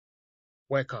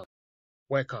Welcome,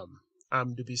 welcome.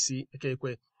 I'm DBC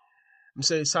Ekekwe. I'm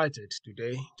so excited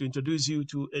today to introduce you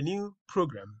to a new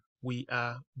program we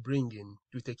are bringing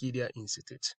to Tekedia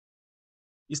Institute.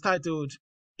 It's titled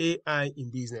AI in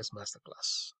Business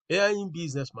Masterclass. AI in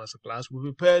Business Masterclass will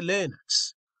prepare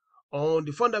learners on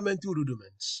the fundamental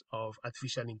rudiments of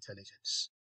artificial intelligence.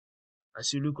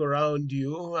 As you look around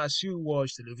you, as you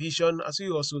watch television, as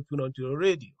you also tune on to the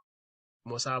radio,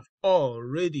 you must have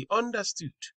already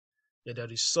understood that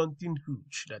there is something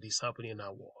huge that is happening in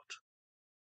our world.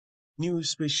 New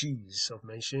species of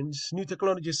machines, new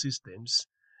technology systems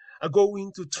are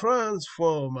going to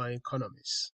transform our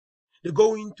economies. They're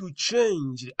going to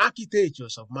change the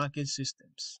architectures of market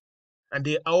systems. And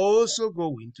they are also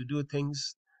going to do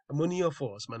things that many of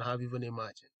us might have even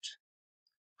imagined.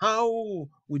 How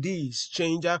would these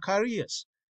change our careers?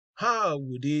 How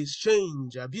would these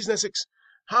change our businesses?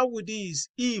 How would these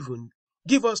even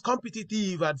give us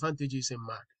competitive advantages in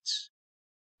markets?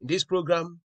 In this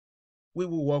program, we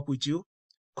will work with you,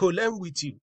 co-learn with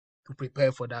you to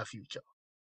prepare for that future.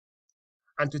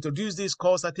 And to introduce this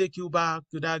course, I take you back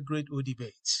to that great old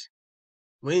debate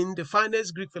when the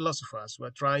finest Greek philosophers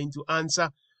were trying to answer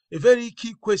a very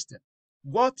key question.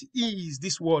 What is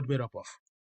this world made up of?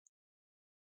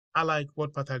 I like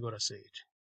what Pythagoras said.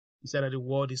 He said that the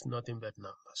world is nothing but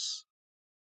numbers.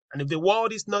 And if the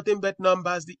world is nothing but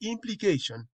numbers, the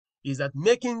implication is that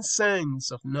making sense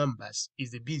of numbers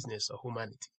is the business of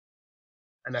humanity.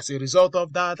 And as a result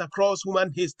of that, across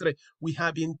human history, we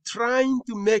have been trying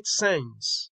to make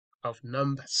sense of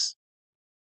numbers.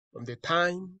 From the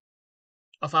time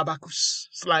of abacus,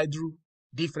 slide rule,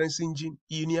 difference engine,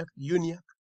 ENIAC,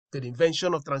 to the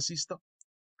invention of transistor,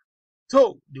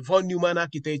 to the von Neumann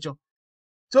architecture,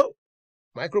 to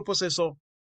microprocessor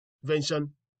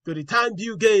invention, to the time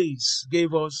Bill Gates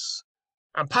gave us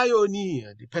and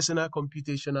pioneered the personal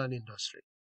computational industry.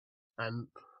 And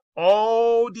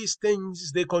all these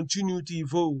things, they continue to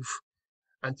evolve.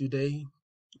 And today,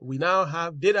 we now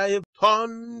have data,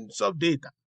 tons of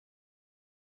data.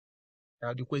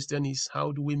 Now the question is,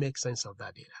 how do we make sense of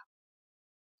that data?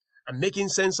 And making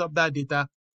sense of that data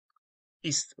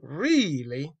is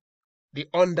really the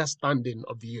understanding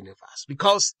of the universe.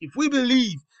 Because if we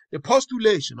believe the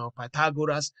postulation of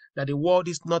Pythagoras that the world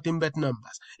is nothing but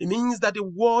numbers, it means that the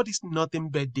world is nothing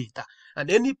but data. And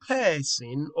any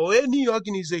person or any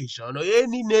organization or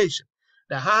any nation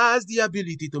that has the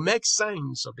ability to make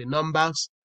sense of the numbers,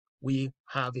 we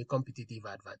have a competitive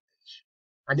advantage.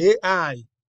 And AI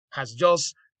has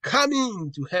just come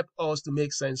in to help us to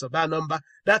make sense of that number.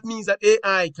 That means that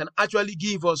AI can actually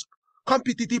give us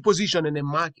competitive position in the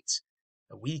market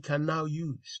that we can now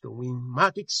use to win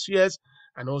market shares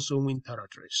and also win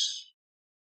territories.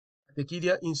 At the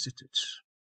Tekedia Institute,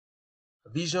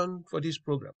 the vision for this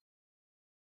program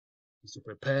is to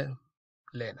prepare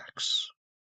learners,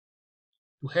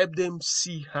 to help them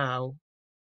see how,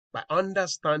 by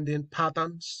understanding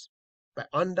patterns, by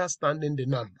understanding the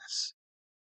numbers,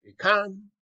 they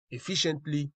can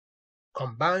efficiently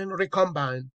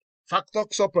recombine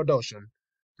factors of production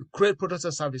to create products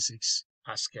and services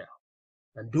at scale.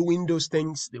 And doing those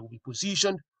things, they will be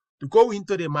positioned to go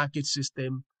into the market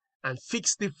system and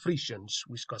fix the frictions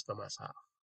which customers have.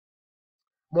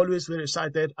 I'm always very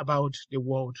excited about the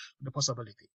world, the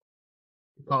possibility.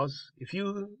 Because if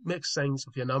you make sense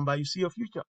of your number, you see your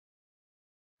future.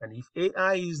 And if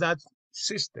AI is that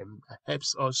system that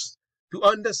helps us to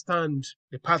understand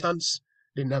the patterns,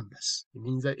 the numbers, it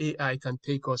means that AI can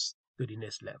take us to the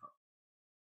next level.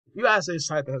 You are as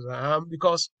excited as I am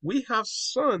because we have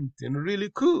something really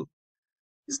cool.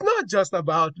 It's not just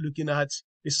about looking at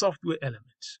the software element.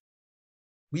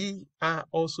 We are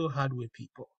also hardware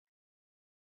people.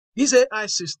 These AI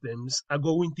systems are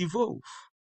going to evolve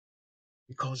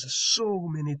because there's so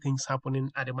many things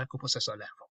happening at the microprocessor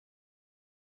level.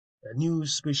 A new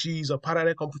species of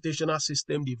parallel computational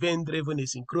system, the event-driven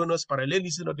asynchronous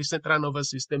parallelism of the central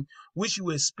nervous system, which you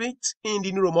expect in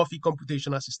the neuromorphic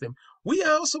computational system. We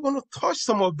are also going to touch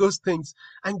some of those things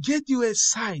and get you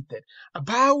excited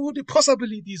about the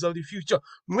possibilities of the future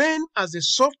when, as the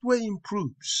software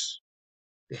improves,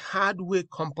 the hardware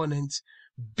components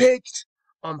baked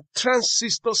on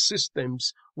transistor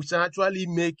systems which actually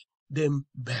make them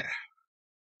better.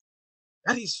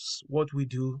 That is what we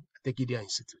do at the Tekedia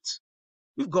Institute.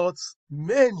 We've got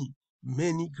many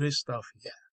great stuff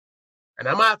here. And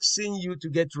I'm asking you to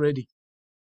get ready.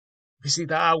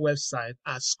 Visit our website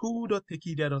at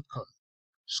school.tekedia.com.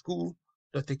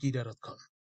 School.tekedia.com.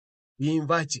 We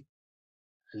invite you.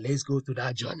 And let's go to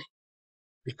that journey.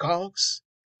 Because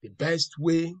the best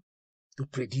way to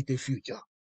predict the future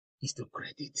is to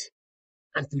create it.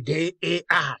 And today,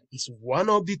 AI is one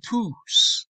of the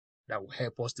tools that will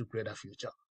help us to create a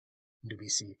future.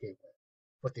 WC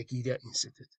for Tekedia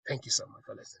Institute. Thank you so much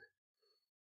for listening.